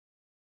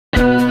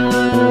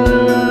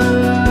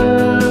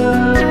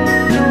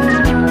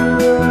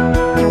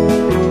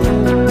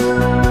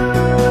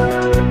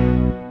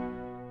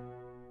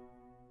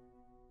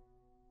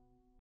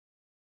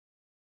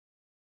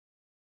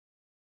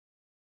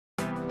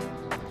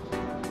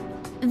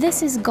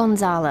This is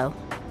Gonzalo.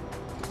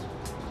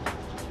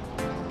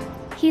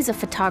 He's a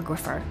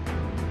photographer.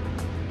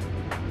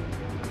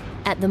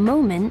 At the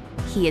moment,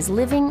 he is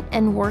living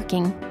and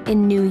working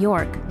in New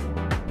York.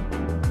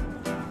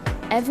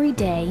 Every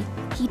day,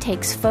 he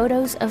takes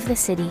photos of the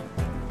city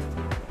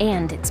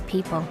and its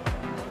people.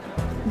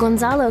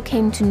 Gonzalo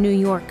came to New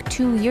York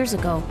 2 years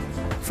ago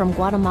from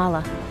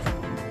Guatemala.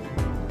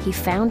 He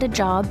found a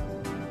job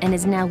and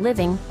is now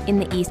living in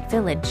the East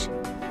Village.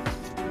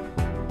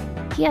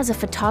 He has a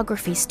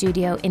photography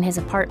studio in his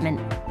apartment,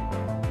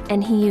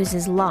 and he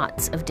uses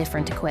lots of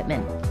different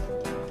equipment.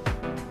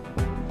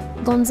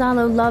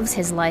 Gonzalo loves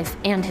his life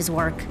and his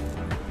work,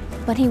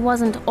 but he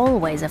wasn't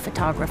always a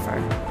photographer.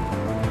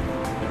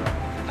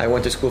 I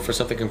went to school for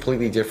something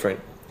completely different.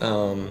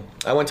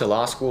 I went to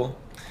law school.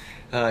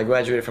 I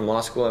graduated from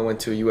law school. I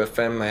went to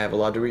UFM. I have a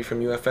law degree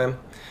from UFM.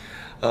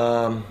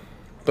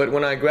 But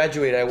when I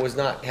graduated, I was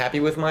not happy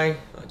with my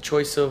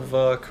choice of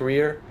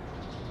career.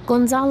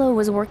 Gonzalo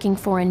was working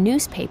for a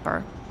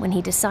newspaper when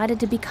he decided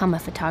to become a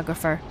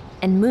photographer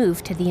and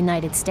move to the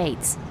United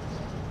States.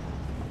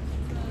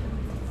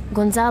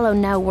 Gonzalo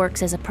now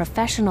works as a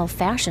professional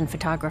fashion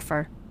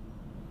photographer.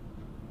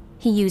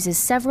 He uses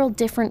several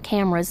different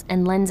cameras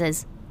and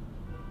lenses,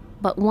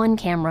 but one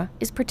camera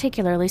is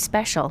particularly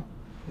special.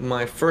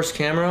 My first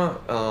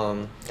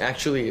camera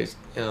actually is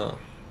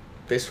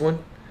this one.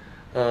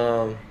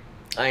 I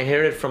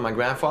inherited it from my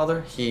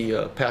grandfather. He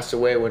passed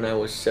away when I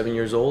was 7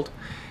 years old.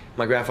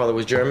 My grandfather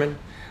was German.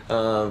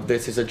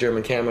 This is a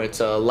German camera.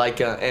 It's a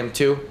Leica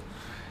M2.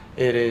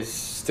 It is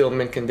still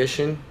mint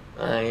condition.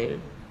 I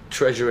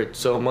treasure it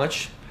so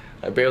much.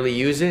 I barely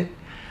use it,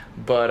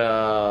 but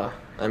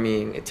I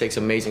mean, it takes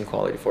amazing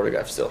quality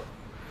photographs still.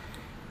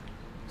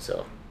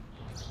 So.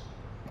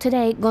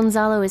 Today,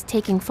 Gonzalo is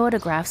taking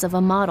photographs of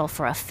a model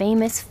for a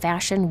famous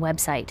fashion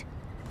website.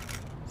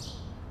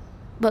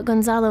 But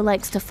Gonzalo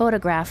likes to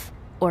photograph,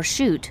 or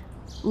shoot,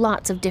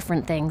 lots of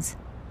different things.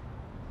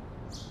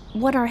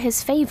 What are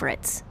his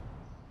favorites?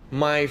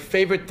 My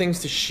favorite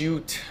things to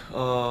shoot,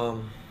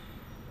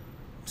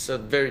 it's a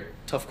very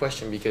tough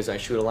question because I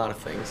shoot a lot of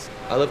things.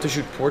 I love to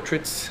shoot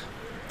portraits.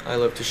 I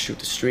love to shoot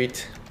the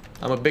street.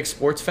 I'm a big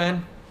sports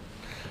fan,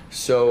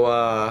 so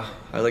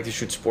I like to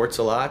shoot sports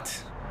a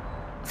lot.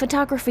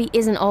 Photography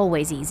isn't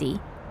always easy.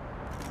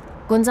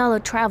 Gonzalo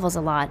travels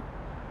a lot,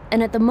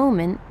 and at the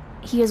moment,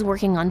 he is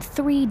working on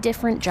 3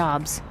 different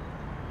jobs.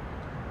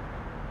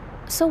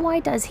 So why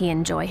does he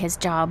enjoy his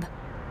job?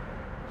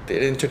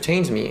 It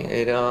entertains me,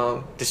 it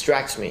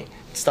distracts me.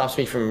 It stops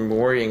me from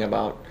worrying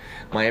about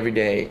my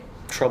everyday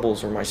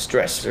troubles or my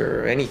stress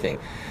or anything.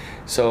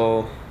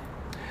 So,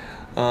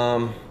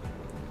 I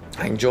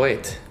enjoy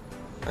it.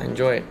 I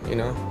enjoy it, you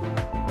know?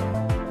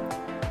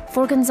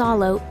 For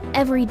Gonzalo,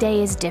 every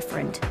day is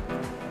different.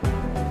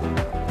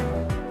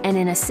 And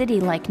in a city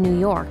like New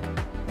York,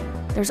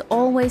 there's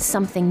always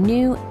something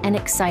new and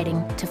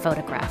exciting to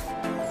photograph.